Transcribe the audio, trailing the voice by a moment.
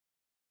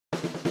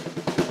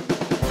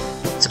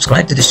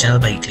Subscribe to this channel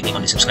by clicking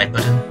on the subscribe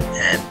button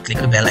and click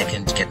on the bell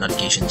icon to get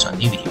notifications on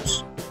new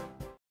videos.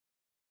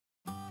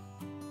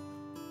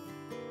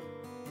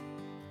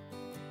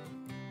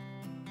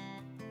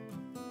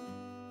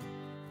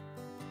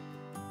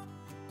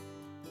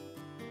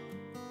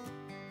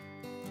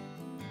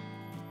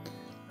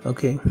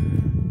 Okay,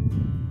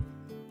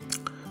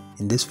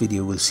 in this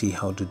video we'll see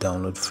how to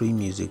download free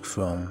music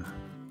from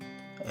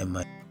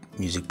my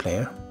music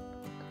player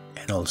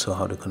and also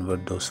how to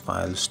convert those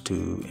files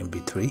to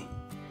MP3.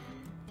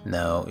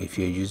 Now if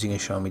you're using a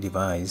Xiaomi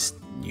device,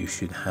 you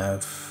should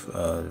have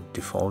a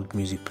default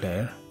music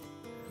player.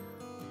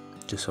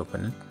 Just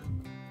open it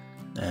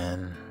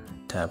and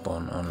tap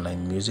on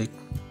online music.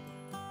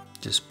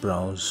 Just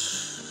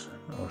browse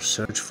or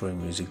search for a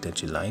music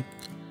that you like,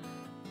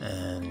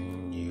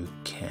 and you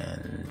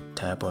can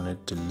tap on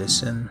it to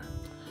listen,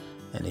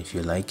 and if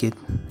you like it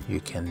you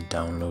can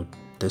download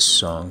this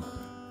song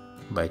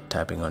by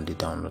tapping on the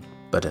download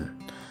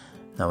button.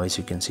 Now as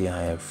you can see,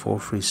 I have 4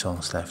 free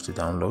songs left to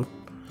download.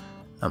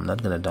 I'm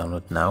not gonna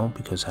download now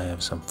because I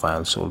have some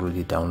files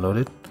already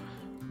downloaded,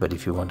 but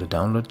if you want to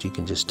download, you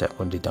can just tap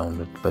on the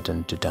download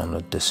button to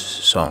download this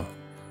song.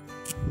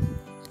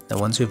 Now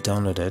once you've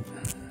downloaded,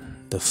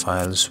 the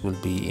files will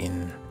be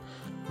in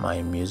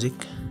my music.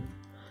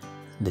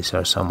 These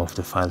are some of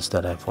the files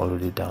that I've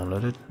already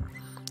downloaded,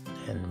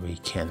 and we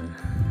can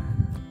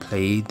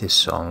play the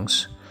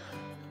songs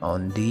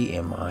on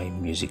the MI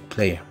music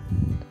player.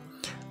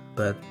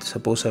 But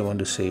suppose I want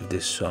to save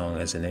this song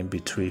as an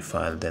MP3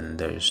 file, then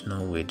there is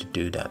no way to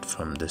do that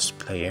from this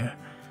player.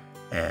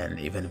 And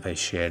even if I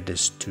share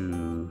this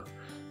to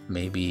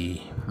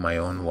maybe my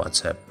own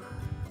WhatsApp,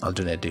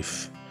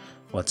 alternative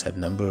WhatsApp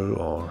number,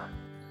 or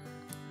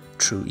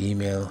through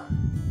email,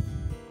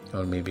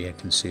 or maybe I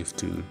can save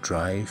to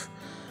Drive,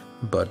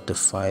 but the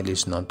file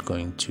is not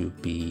going to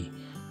be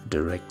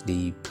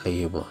directly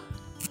playable.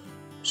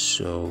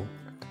 So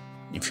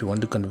if you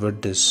want to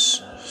convert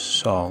this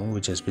song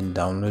which has been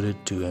downloaded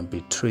to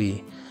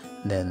MP3,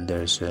 then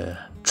there's a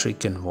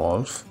trick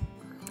involved.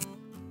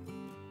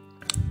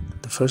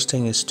 The first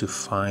thing is to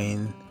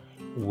find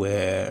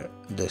where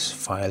these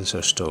files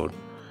are stored.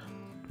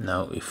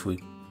 Now if we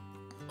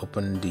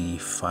open the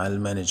file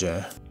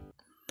manager,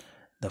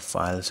 the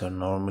files are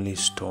normally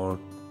stored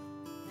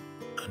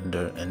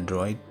under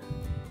Android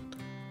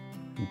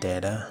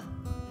data,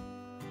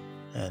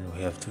 and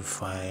we have to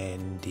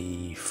find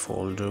the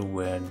folder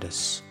where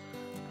this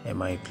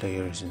MI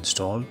player is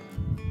installed.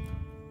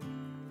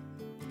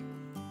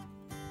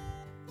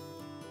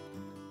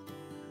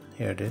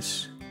 Here it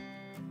is,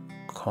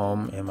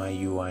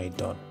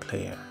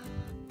 com.miui.player,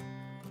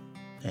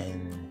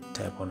 and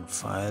tap on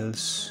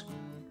files,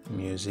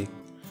 music,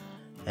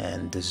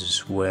 and this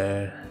is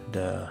where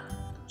the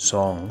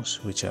songs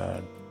which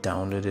are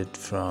downloaded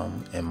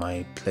from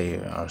MI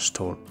player are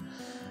stored.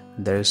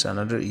 There's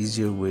another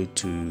easier way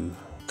to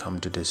come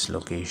to this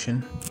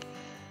location.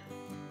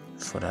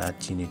 For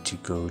that, you need to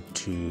go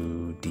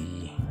to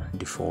the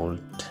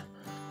default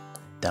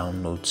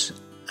downloads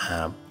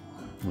app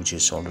which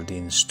is already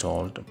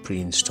installed,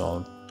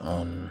 pre-installed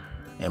on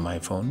MI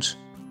phones.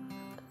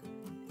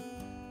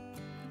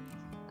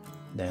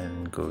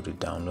 Then go to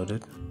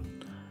downloaded,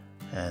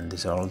 and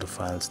these are all the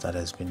files that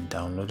has been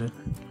downloaded,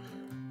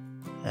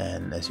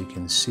 and as you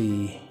can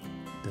see,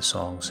 the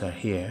songs are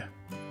here.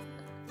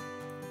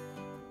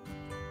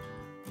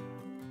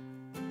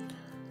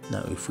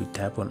 Now if we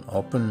tap on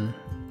open,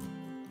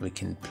 we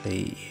can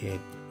play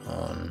it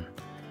on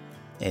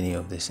any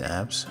of these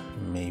apps.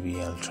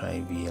 Maybe I'll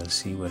try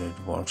VLC whether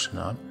it works or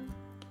not.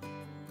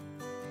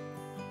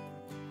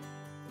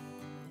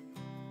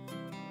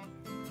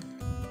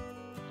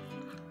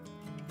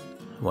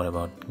 What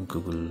about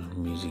Google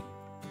Music?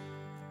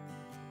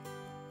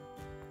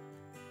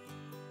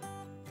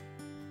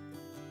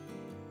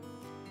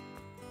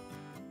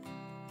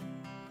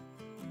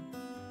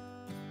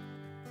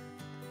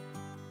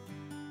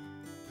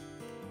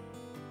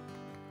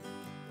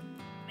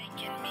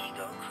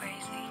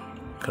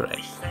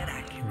 Correct.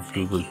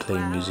 Google Play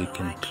Music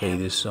can play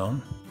this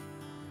song.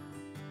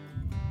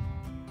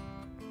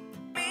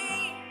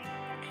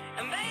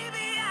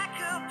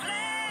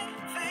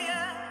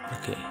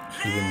 Okay,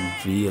 even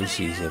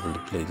VLC is able to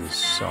play this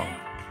song.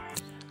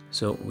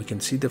 So we can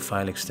see the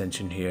file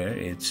extension here.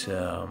 It's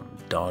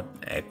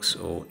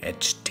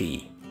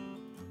 .XOHT.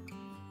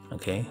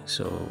 Okay,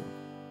 so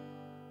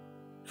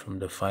from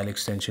the file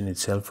extension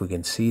itself, we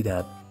can see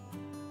that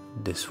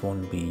this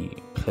won't be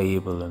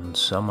playable on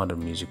some other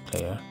music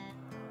player.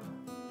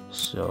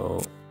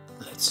 So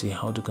let's see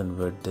how to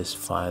convert these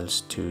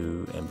files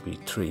to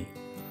MP3.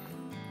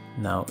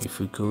 Now if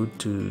we go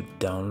to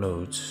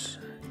downloads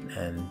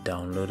and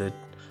download it,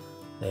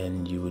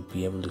 then you would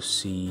be able to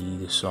see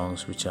the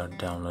songs which are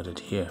downloaded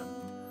here.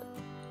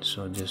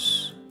 So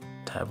just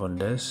tap on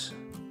this,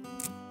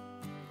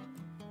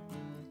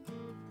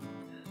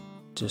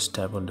 just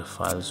tap on the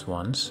files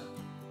once,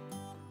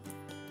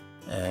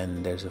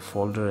 and there's a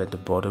folder at the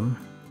bottom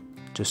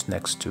just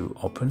next to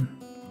open.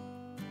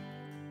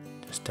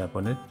 Just tap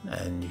on it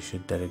and you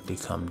should directly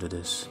come to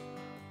this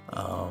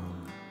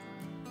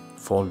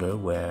folder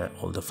where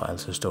all the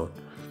files are stored.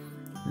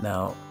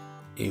 Now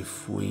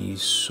if we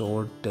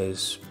sort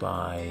this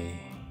by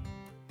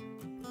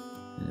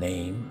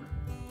name,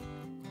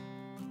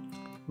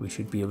 we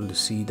should be able to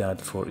see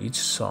that for each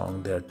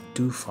song there are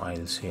two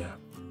files here,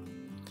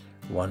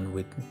 one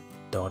with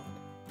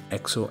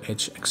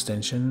 .xoh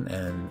extension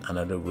and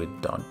another with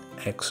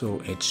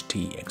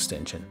 .xoht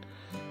extension.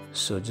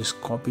 So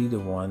just copy the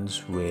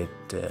ones with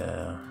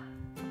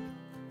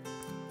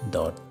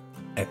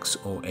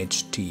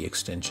 .xoht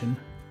extension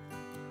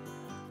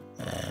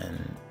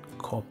and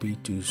copy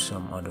to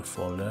some other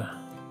folder.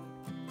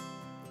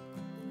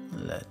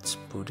 Let's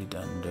put it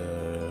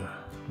under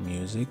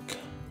music,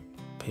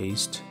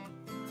 paste.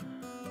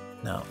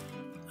 Now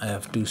I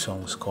have two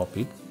songs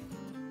copied.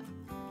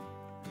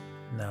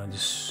 Now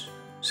just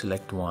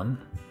select one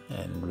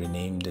and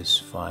rename this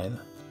file.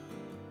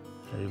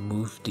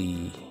 Remove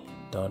the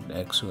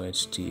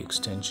 .xoht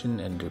extension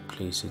and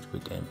replace it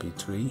with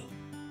MP3.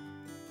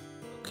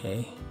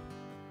 Okay,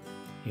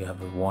 you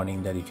have a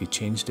warning that if you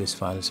change this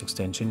file's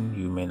extension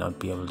you may not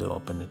be able to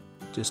open it.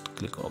 Just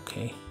click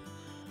OK,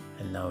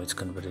 and now it's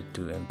converted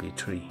to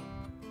MP3.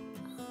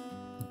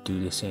 Do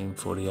the same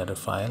for the other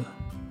file,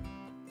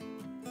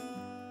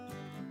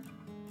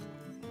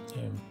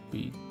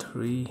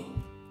 MP3.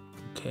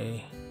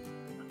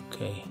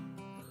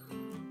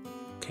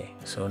 Okay,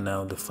 so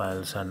now the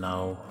files are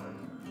now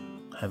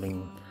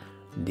having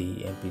the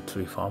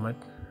MP3 format.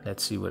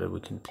 Let's see whether we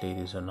can play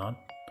this or not.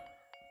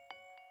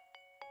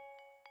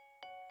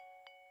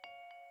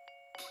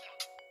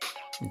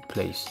 It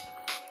plays.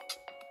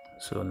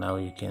 So now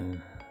you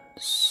can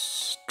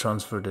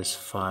transfer this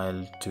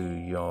file to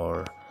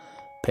your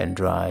pen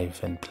drive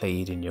and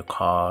play it in your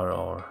car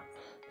or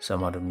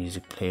some other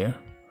music player.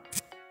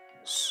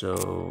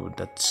 So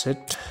that's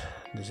it.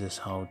 This is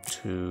how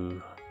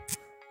to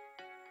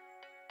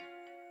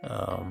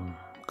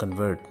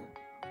convert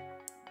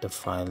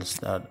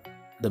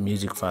the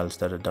music files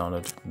that are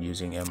downloaded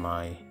using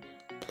MI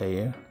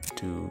player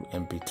to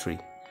MP3.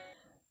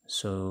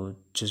 So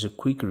just a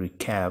quick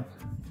recap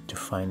to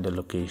find the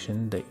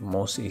location. The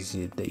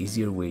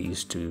easier way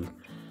is to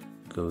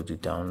go to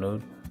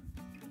download.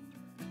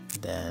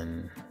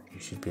 Then you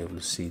should be able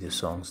to see the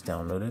songs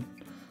downloaded.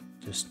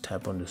 Just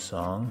tap on the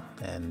song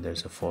and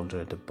there's a folder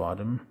at the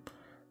bottom.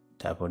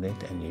 Tap on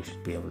it and you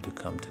should be able to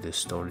come to the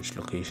storage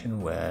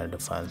location where the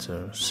files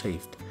are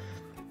saved.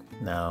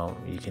 Now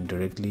you can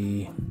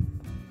directly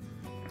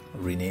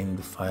rename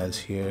the files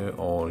here,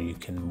 or you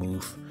can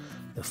move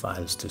the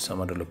files to some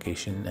other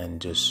location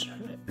and just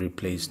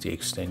replace the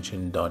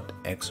extension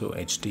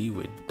 .xoht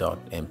with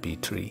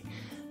 .mp3,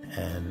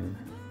 and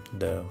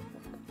the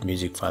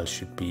music file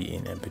should be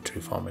in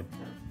MP3 format.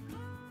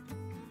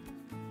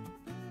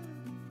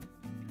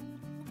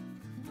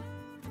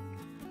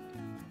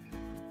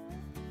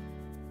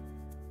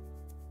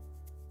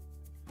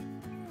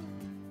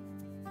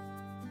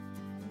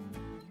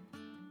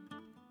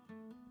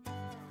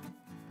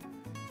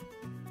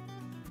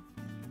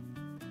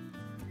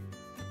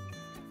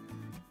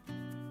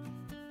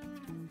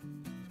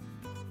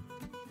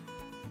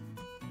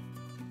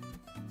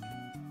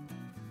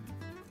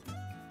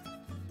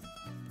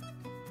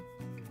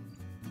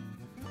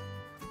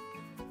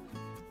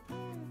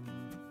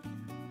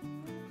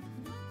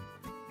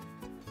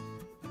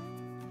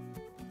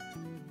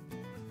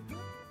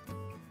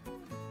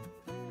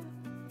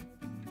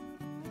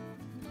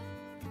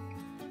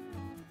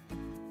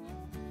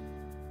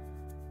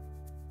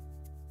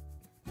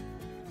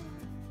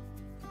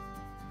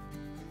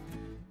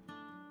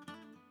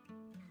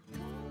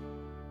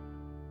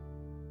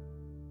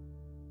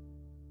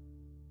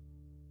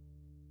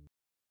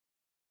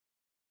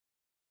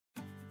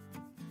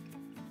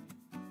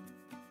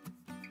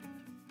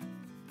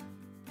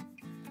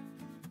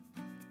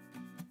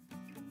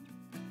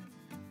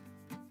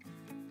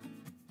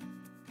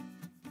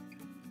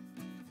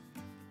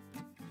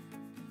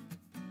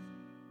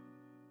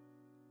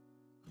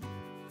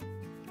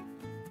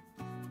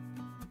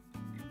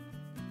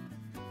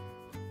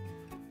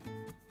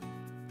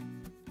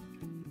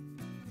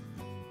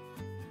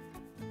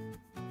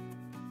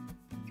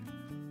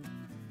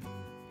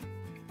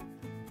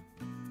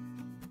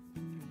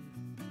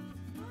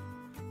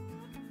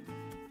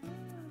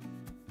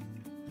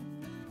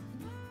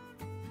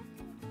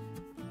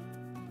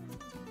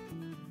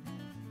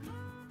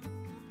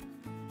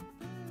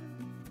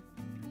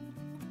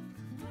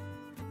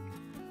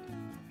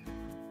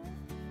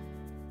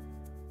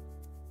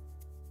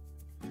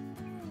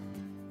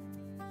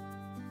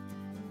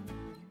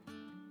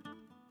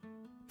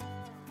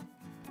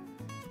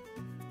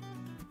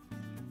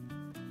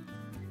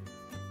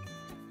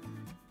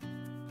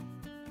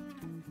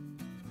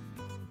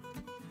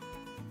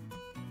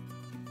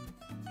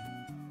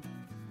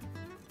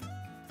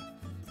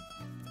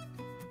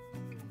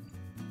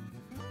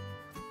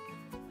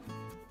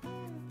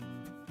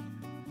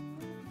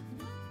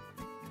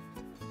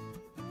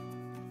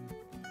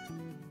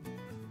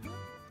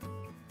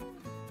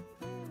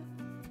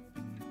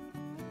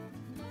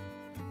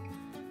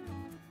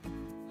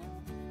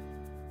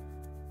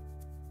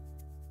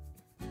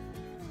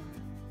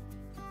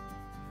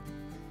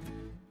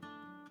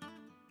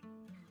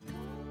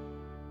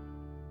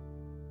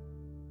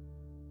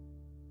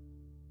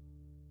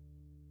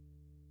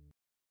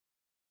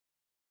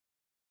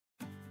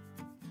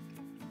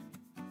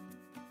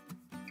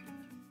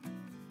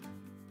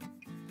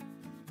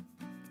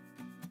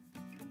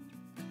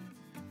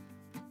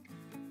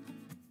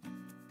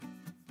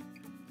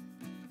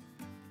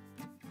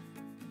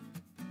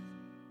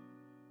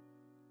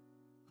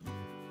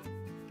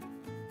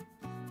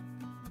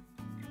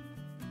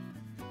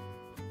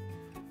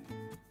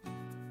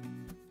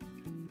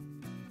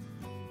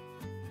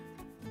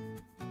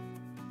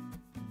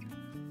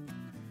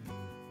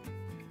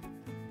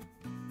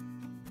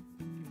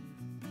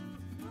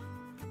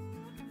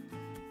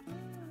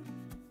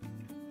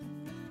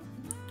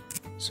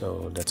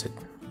 So that's it.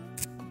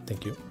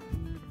 Thank you.